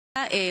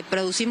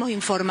producimos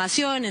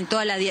información en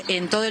todo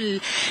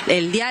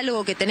el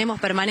diálogo que tenemos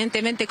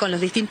permanentemente con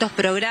los distintos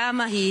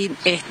programas y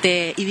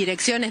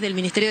direcciones del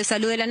Ministerio de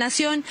Salud de la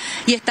Nación,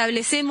 y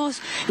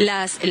establecemos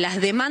las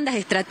demandas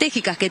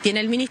estratégicas que tiene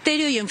el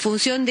Ministerio, y en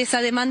función de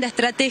esa demanda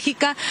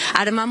estratégica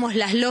armamos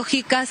las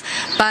lógicas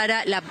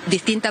para la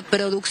distinta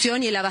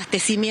producción y el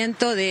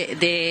abastecimiento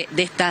de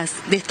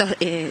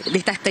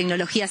estas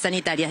tecnologías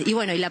sanitarias. Y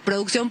bueno, y la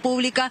producción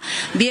pública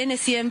viene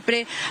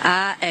siempre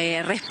a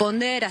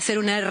responder, a ser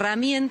una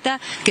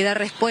herramienta que da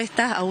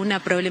respuestas a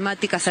una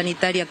problemática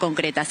sanitaria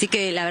concreta. Así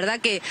que la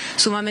verdad que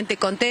sumamente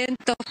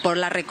contentos por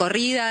la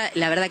recorrida,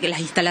 la verdad que las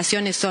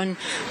instalaciones son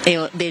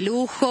de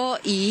lujo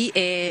y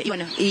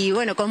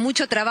bueno, con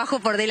mucho trabajo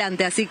por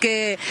delante, así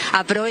que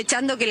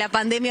aprovechando que la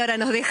pandemia ahora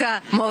nos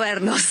deja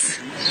movernos.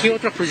 ¿Qué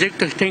otros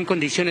proyectos están en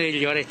condiciones de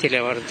llevar a este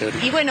laboratorio?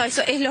 Y bueno,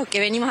 eso es lo que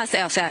venimos a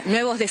hacer, o sea,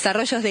 nuevos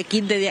desarrollos de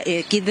kit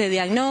de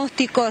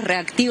diagnóstico,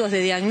 reactivos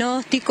de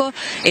diagnóstico,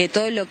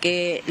 todo lo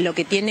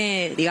que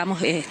tiene,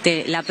 digamos,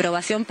 la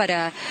aprobación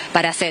para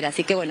hacer.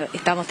 Así que bueno,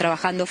 estamos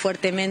trabajando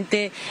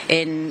fuertemente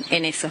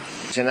en eso.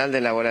 Nacional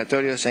de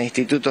Laboratorios e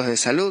Institutos de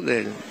Salud,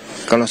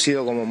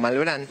 conocido como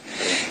MALBRÁN,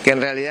 que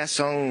en realidad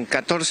son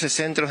 14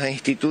 centros e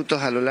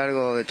institutos a lo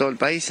largo de todo el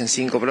país, en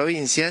 5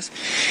 provincias.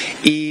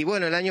 Y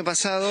bueno, el año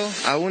pasado,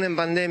 aún en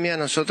pandemia,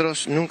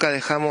 nosotros nunca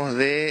dejamos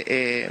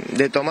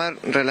de tomar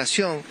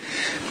relación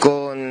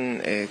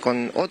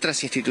con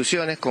otras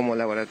instituciones como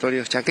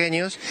Laboratorios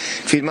Chaqueños.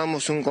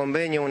 Firmamos un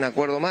convenio, un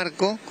acuerdo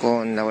marco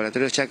con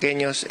Laboratorios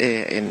Chaqueños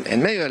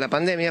en medio de la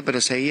pandemia, pero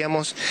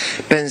seguíamos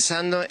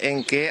pensando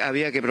en que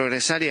había que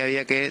progresar y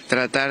había que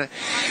tratar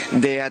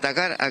de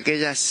atacar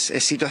aquellas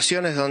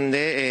situaciones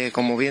donde,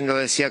 como bien lo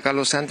decía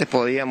Carlos antes,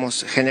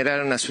 podíamos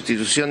generar una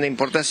sustitución de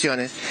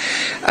importaciones.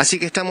 Así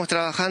que estamos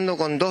trabajando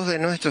con 2 de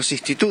nuestros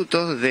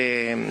institutos,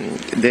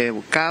 de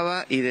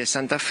Cava y de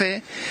Santa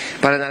Fe,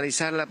 para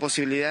analizar la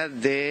posibilidad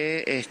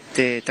de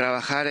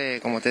trabajar,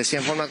 como te decía,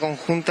 en forma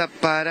conjunta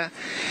para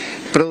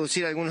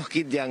producir algunos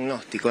kits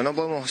diagnósticos. No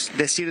podemos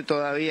decir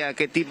todavía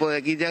qué tipo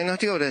de kit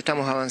diagnóstico, pero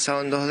estamos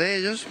avanzando en 2 de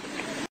ellos.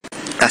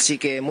 Así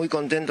que muy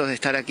contentos de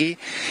estar aquí,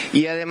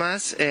 y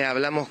además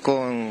hablamos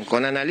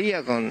con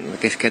Analía,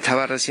 que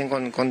estaba recién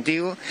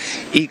contigo,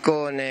 y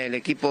con el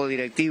equipo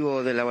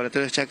directivo de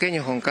Laboratorios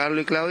Chaqueños, con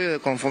Carlos y Claudio, de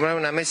conformar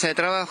una mesa de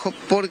trabajo,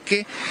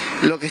 porque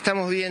lo que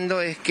estamos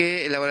viendo es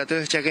que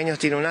Laboratorios Chaqueños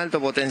tiene un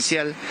alto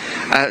potencial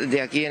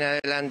de aquí en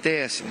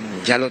adelante,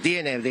 ya lo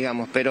tiene,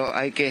 digamos, pero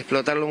hay que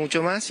explotarlo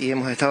mucho más, y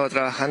hemos estado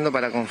trabajando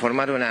para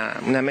conformar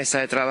una mesa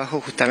de trabajo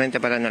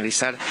justamente para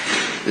analizar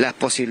las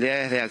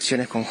posibilidades de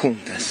acciones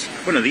conjuntas.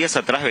 Bueno, días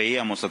atrás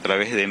veíamos a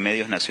través de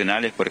medios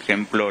nacionales, por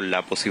ejemplo,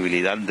 la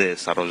posibilidad de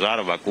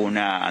desarrollar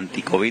vacuna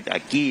anti-COVID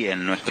aquí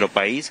en nuestro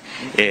país.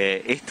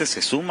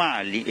 ¿Se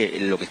suma,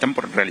 lo que están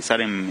por realizar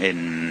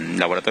en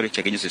Laboratorios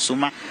Chaqueños, se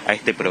suma a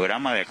este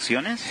programa de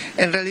acciones?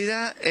 En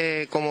realidad,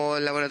 como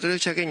el Laboratorio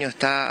Chaqueño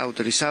está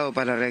autorizado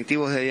para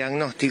reactivos de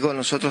diagnóstico,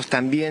 nosotros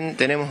también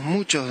tenemos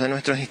muchos de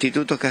nuestros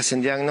institutos que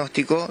hacen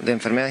diagnóstico de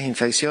enfermedades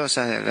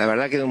infecciosas, la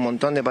verdad que de un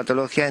montón de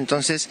patologías.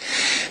 Entonces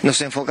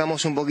nos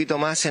enfocamos un poquito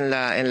más en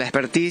la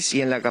expertise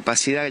y en la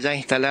capacidad ya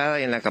instalada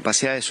y en la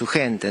capacidad de su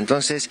gente.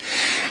 Entonces,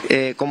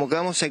 como que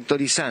vamos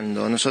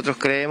sectorizando. Nosotros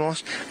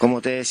creemos,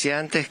 como te decía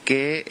antes,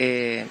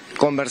 que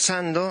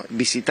conversando,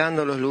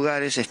 visitando los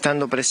lugares,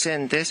 estando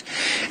presentes,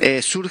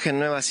 surgen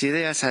nuevas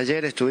ideas.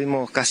 Ayer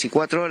estuvimos casi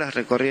 4 horas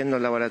recorriendo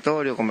el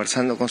laboratorio,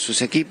 conversando con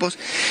sus equipos,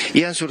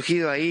 y han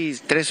surgido ahí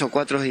 3 o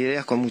 4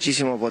 ideas con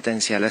muchísimo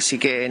potencial. Así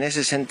que en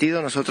ese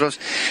sentido nosotros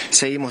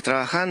seguimos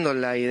trabajando.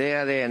 La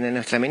idea de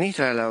nuestra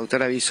ministra, la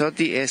doctora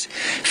Bisotti, es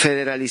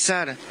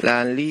federalizar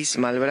la ANLIS,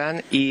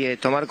 MALBRÁN, y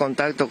tomar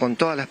contacto con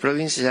todas las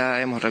provincias.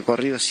 Ya hemos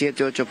recorrido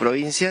 7 u 8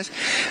 provincias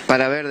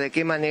para ver de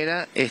qué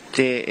manera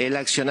el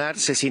accionar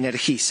se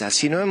sinergiza.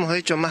 Si no hemos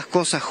hecho más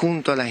cosas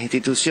junto a las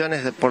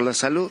instituciones por la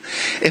salud,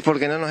 es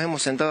porque no nos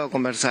hemos sentado a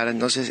conversar.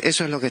 Entonces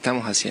eso es lo que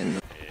estamos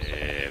haciendo.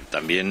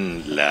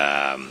 También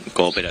la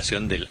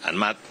cooperación del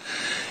ANMAT.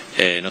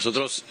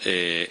 Nosotros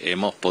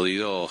hemos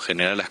podido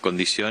generar las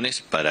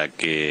condiciones para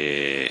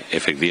que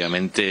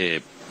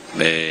efectivamente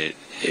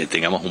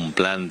tengamos un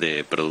plan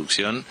de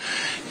producción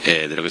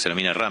de lo que se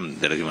denomina RAM,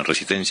 de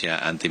resistencia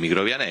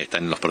antimicrobiana.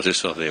 Están en los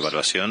procesos de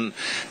evaluación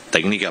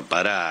técnica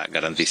para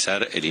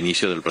garantizar el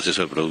inicio del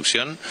proceso de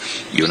producción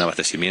y un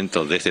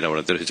abastecimiento desde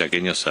Laboratorios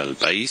Chaqueños al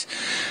país.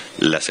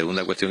 La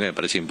segunda cuestión que me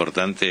parece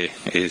importante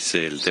es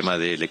el tema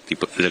de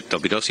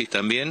leptospirosis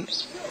también,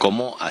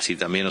 como así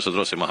también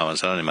nosotros hemos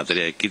avanzado en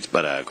materia de kits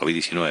para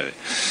COVID-19.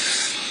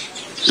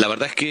 La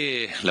verdad es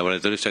que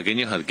Laboratorios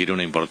Chaqueños adquiere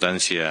una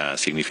importancia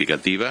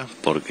significativa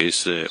porque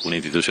es una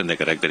institución de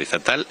carácter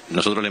estatal.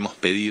 Nosotros le hemos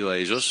pedido a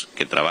ellos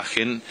que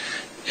trabajen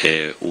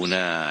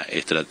una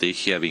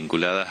estrategia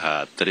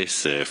vinculada a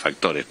 3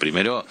 factores.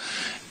 Primero,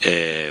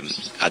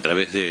 a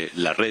través de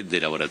la red de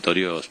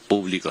laboratorios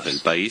públicos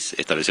del país,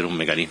 establecer un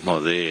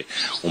mecanismo de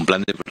un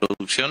plan de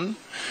producción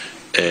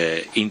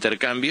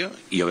intercambio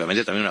y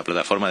obviamente también una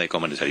plataforma de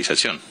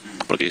comercialización,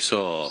 porque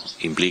eso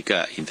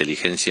implica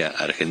inteligencia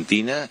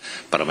argentina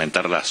para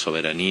aumentar la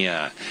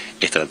soberanía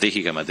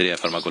estratégica en materia de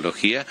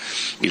farmacología,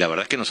 y la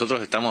verdad es que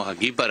nosotros estamos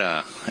aquí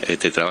para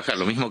trabajar.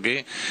 Lo mismo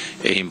que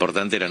es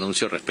importante el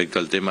anuncio respecto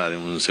al tema de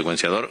un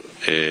secuenciador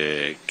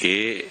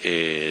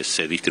que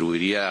se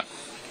distribuiría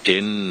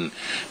en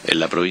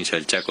la provincia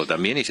del Chaco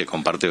también, y se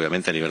comparte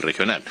obviamente a nivel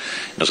regional.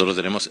 Nosotros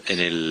tenemos en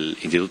el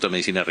Instituto de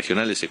Medicina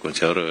Regional el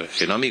secuenciador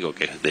genómico,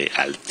 que es de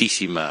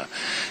altísima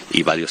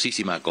y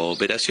valiosísima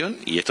cooperación,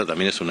 y esto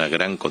también es una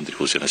gran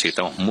contribución, así que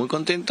estamos muy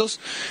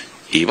contentos.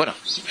 Y bueno,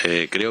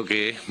 creo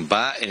que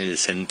va en el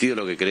sentido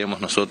de lo que creemos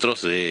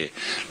nosotros, de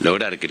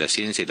lograr que la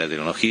ciencia y la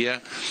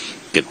tecnología,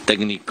 que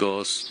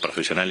técnicos,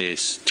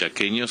 profesionales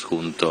chaqueños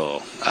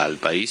junto al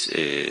país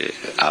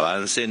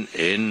avancen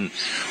en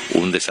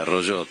un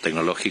desarrollo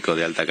tecnológico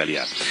de alta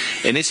calidad.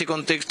 En ese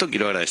contexto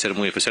quiero agradecer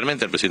muy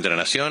especialmente al presidente de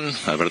la Nación,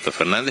 Alberto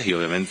Fernández, y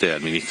obviamente al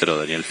ministro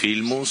Daniel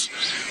Filmus,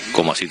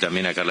 como así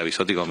también a Carla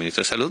Bisotti como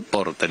ministra de Salud,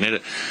 por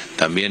tener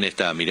también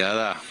esta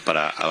mirada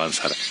para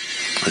avanzar.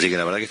 Así que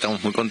la verdad que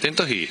estamos muy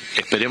contentos y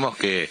esperemos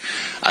que,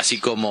 así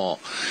como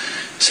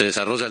se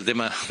desarrolla el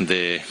tema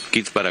de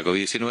kits para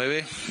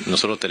COVID-19,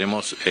 nosotros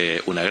tenemos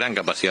una gran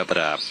capacidad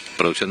para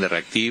producción de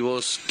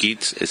reactivos,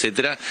 kits,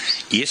 etcétera,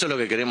 y eso es lo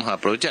que queremos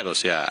aprovechar, o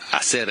sea,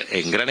 hacer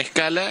en gran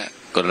escala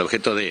con el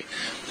objeto de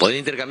poder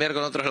intercambiar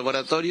con otros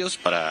laboratorios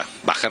para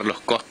bajar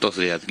los costos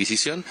de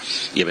adquisición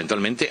y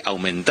eventualmente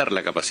aumentar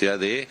la capacidad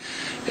de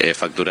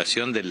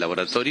facturación de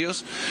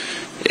laboratorios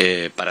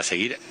para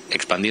seguir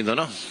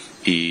expandiéndonos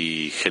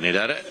y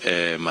generar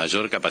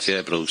mayor capacidad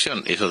de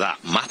producción. Eso da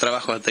más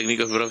trabajo a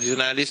técnicos y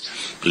profesionales,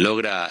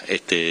 logra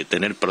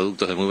tener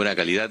productos de muy buena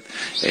calidad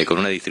con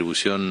una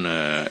distribución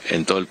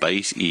en todo el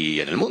país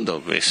y en el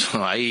mundo.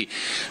 Eso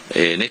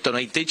en esto no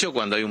hay techo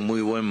cuando hay un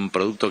muy buen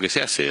producto que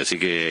se hace, así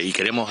que y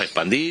queremos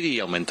expandir y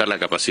aumentar la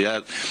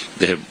capacidad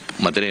de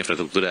materia de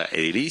infraestructura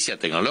edilicia,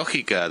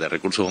 tecnológica, de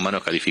recursos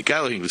humanos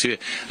calificados. Inclusive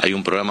hay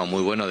un programa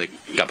muy bueno de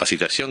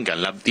capacitación que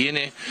ANLAB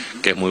tiene,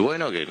 que es muy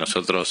bueno, que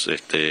nosotros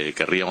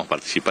querríamos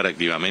participar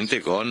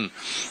activamente con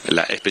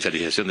la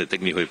especialización de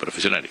técnicos y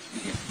profesionales.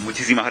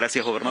 Muchísimas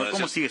gracias, gobernador.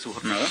 ¿Cómo sigue su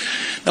jornada?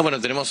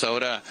 Bueno, tenemos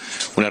ahora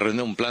una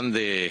reunión, un plan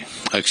de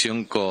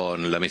acción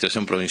con la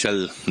Administración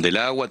Provincial del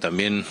Agua,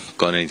 también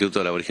con el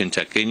Instituto de Aborigen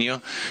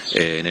Chaqueño,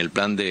 en el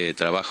plan de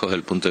trabajos desde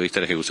el punto de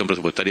vista de la ejecución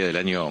presupuestaria del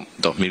año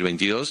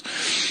 2022.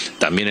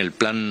 También el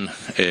plan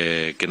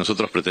que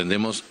nosotros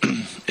pretendemos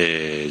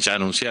ya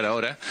anunciar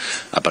ahora,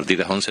 a partir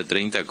de las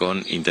 11:30,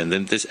 con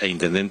intendentes e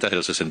intendentas de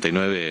los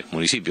 69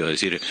 municipios,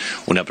 es decir,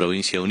 una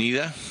provincia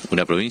unida,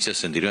 una provincia de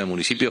 69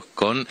 municipios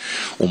con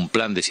un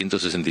plan de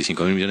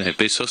 165.000 millones de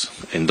pesos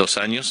en 2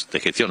 años de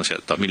gestión, o sea,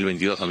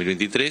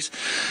 2022-2023,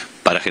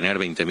 para generar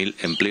 20.000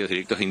 empleos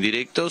directos e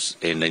indirectos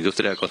en la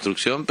industria de la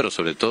construcción, pero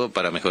sobre todo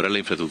para mejorar la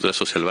infraestructura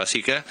social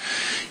básica,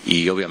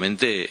 y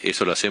obviamente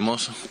eso lo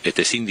hacemos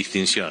sin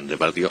distinción de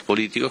partidos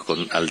políticos,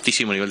 con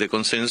altísimo nivel de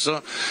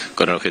consenso,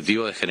 con el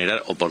objetivo de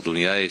generar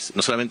oportunidades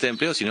no solamente de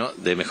empleo, sino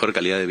de mejor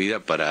calidad de vida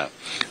para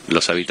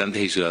los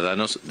habitantes y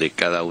ciudadanos de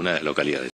cada una de las localidades.